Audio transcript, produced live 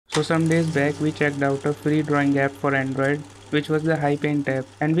So some days back we checked out a free drawing app for Android, which was the HiPaint app,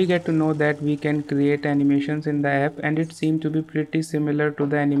 and we get to know that we can create animations in the app, and it seemed to be pretty similar to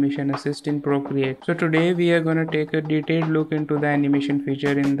the animation assist in Procreate. So today we are gonna take a detailed look into the animation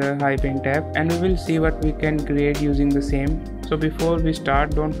feature in the HiPaint app, and we will see what we can create using the same. So before we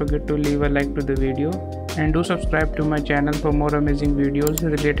start, don't forget to leave a like to the video and do subscribe to my channel for more amazing videos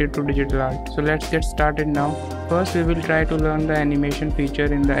related to digital art. So let's get started now. First we will try to learn the animation feature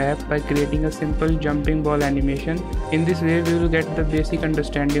in the app by creating a simple jumping ball animation. In this way we will get the basic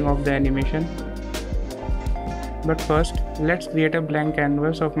understanding of the animation. But first let's create a blank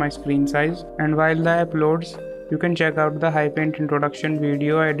canvas of my screen size, and while the app loads you can check out the HiPaint introduction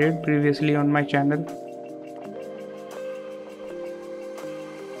video I did previously on my channel.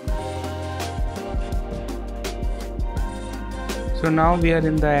 So now we are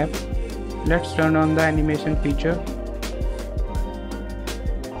in the app. Let's turn on the animation feature.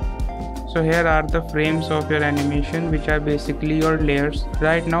 So here are the frames of your animation, which are basically your layers.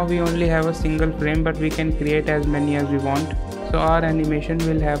 Right now we only have a single frame, but we can create as many as we want. So our animation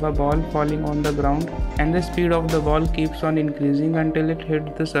will have a ball falling on the ground, and the speed of the ball keeps on increasing until it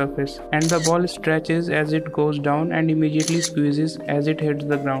hits the surface, and the ball stretches as it goes down and immediately squeezes as it hits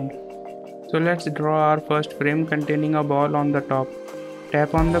the ground. So let's draw our first frame containing a ball on the top.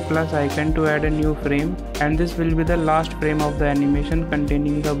 Tap on the plus icon to add a new frame, and this will be the last frame of the animation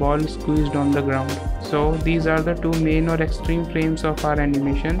containing the ball squeezed on the ground. So these are the two main or extreme frames of our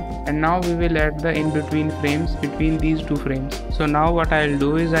animation, and now we will add the in-between frames between these two frames. So now what I'll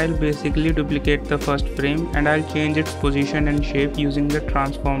do is I'll basically duplicate the first frame, and I'll change its position and shape using the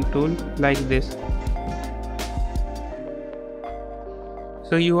transform tool like this.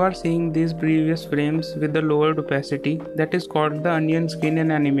 So you are seeing these previous frames with the lowered opacity, that is called the onion skin in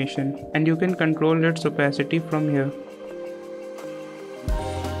animation, and you can control its opacity from here.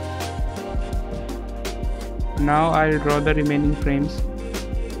 Now I'll draw the remaining frames.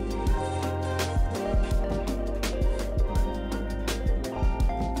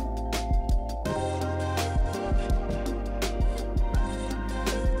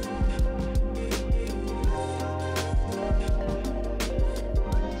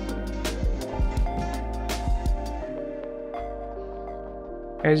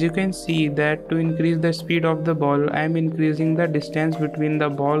 As you can see that to increase the speed of the ball, I am increasing the distance between the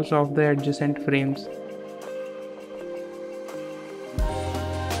balls of the adjacent frames.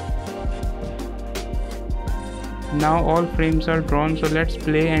 Now all frames are drawn, so let's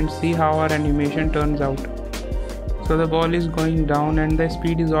play and see how our animation turns out. So the ball is going down and the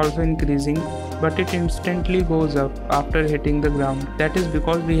speed is also increasing, but it instantly goes up after hitting the ground. That is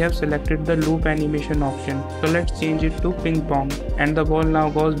because we have selected the loop animation option. So let's change it to ping pong, and the ball now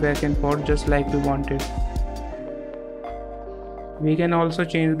goes back and forth just like we wanted. We can also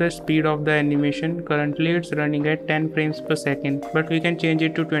change the speed of the animation. Currently it's running at 10 frames per second, but we can change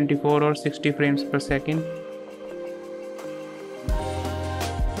it to 24 or 60 frames per second.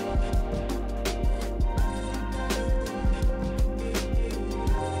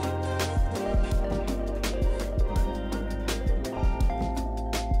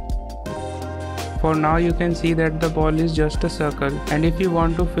 For now you can see that the ball is just a circle, and if you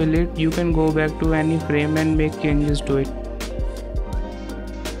want to fill it, you can go back to any frame and make changes to it.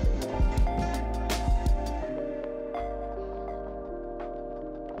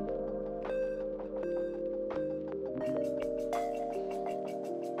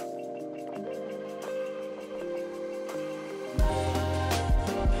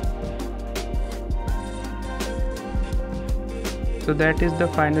 So that is the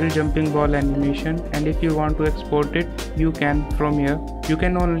final jumping ball animation, and if you want to export it, you can from here. You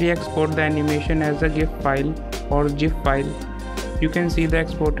can only export the animation as a GIF file or GIF file. You can see the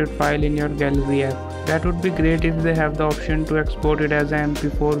exported file in your gallery app. That would be great if they have the option to export it as an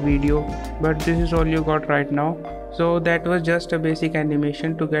MP4 video, but this is all you got right now. So that was just a basic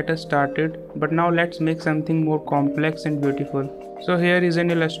animation to get us started, but now let's make something more complex and beautiful. So here is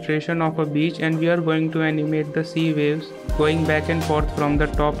an illustration of a beach, and we are going to animate the sea waves going back and forth from the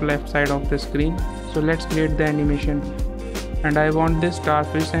top left side of the screen. So let's create the animation. And I want this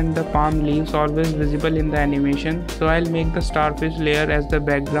starfish and the palm leaves always visible in the animation, so I'll make the starfish layer as the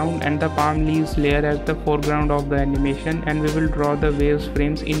background and the palm leaves layer as the foreground of the animation, and we will draw the waves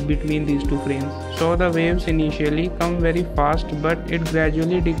frames in between these two frames. So the waves initially come very fast, but it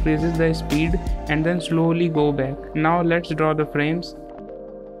gradually decreases the speed and then slowly go back. Now let's draw the frames.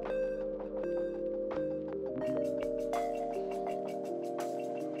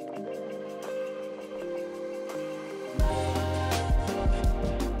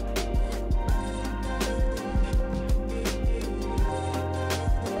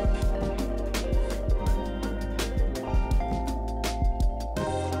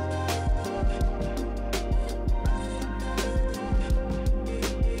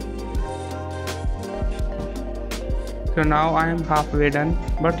 So now I am halfway done,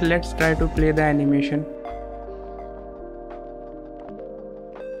 but let's try to play the animation.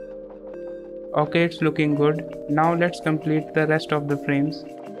 Okay, it's looking good. Now let's complete the rest of the frames.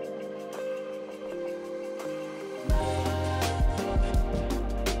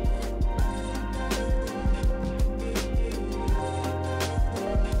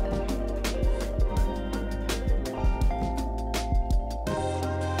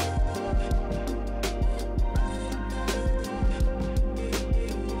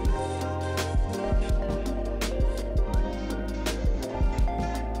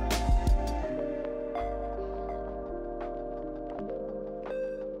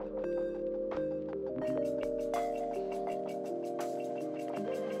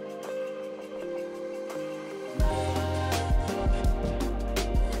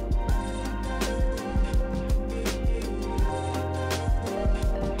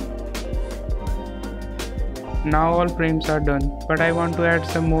 Now all frames are done, but I want to add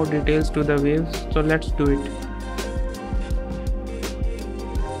some more details to the waves, so let's do it.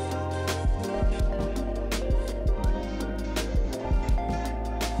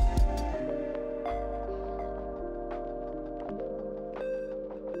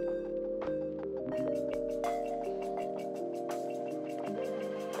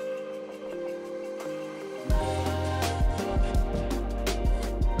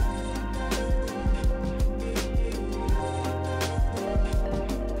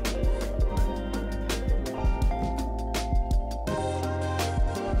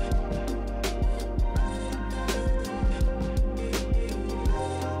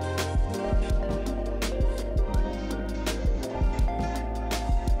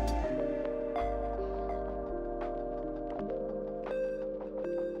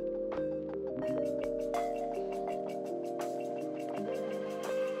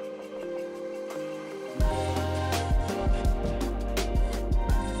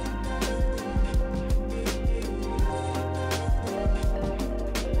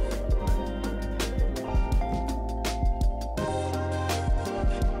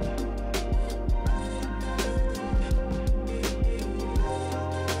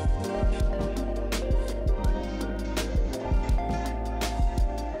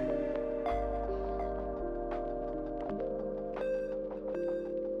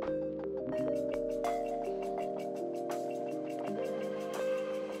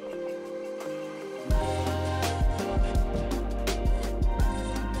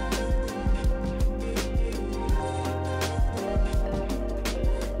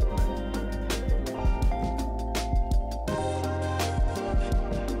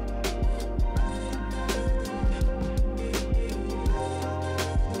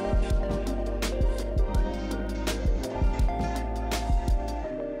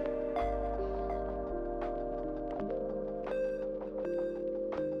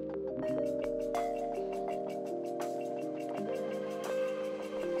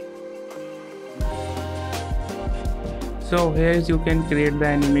 So here you can create the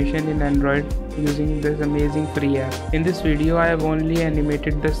animation in Android using this amazing free app. In this video I have only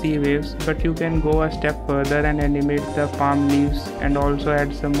animated the sea waves, but you can go a step further and animate the palm leaves and also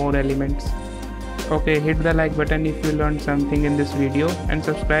add some more elements. Okay, hit the like button if you learned something in this video, and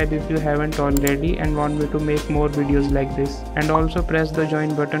subscribe if you haven't already and want me to make more videos like this, and also press the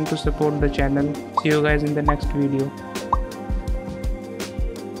join button to support the channel. See you guys in the next video.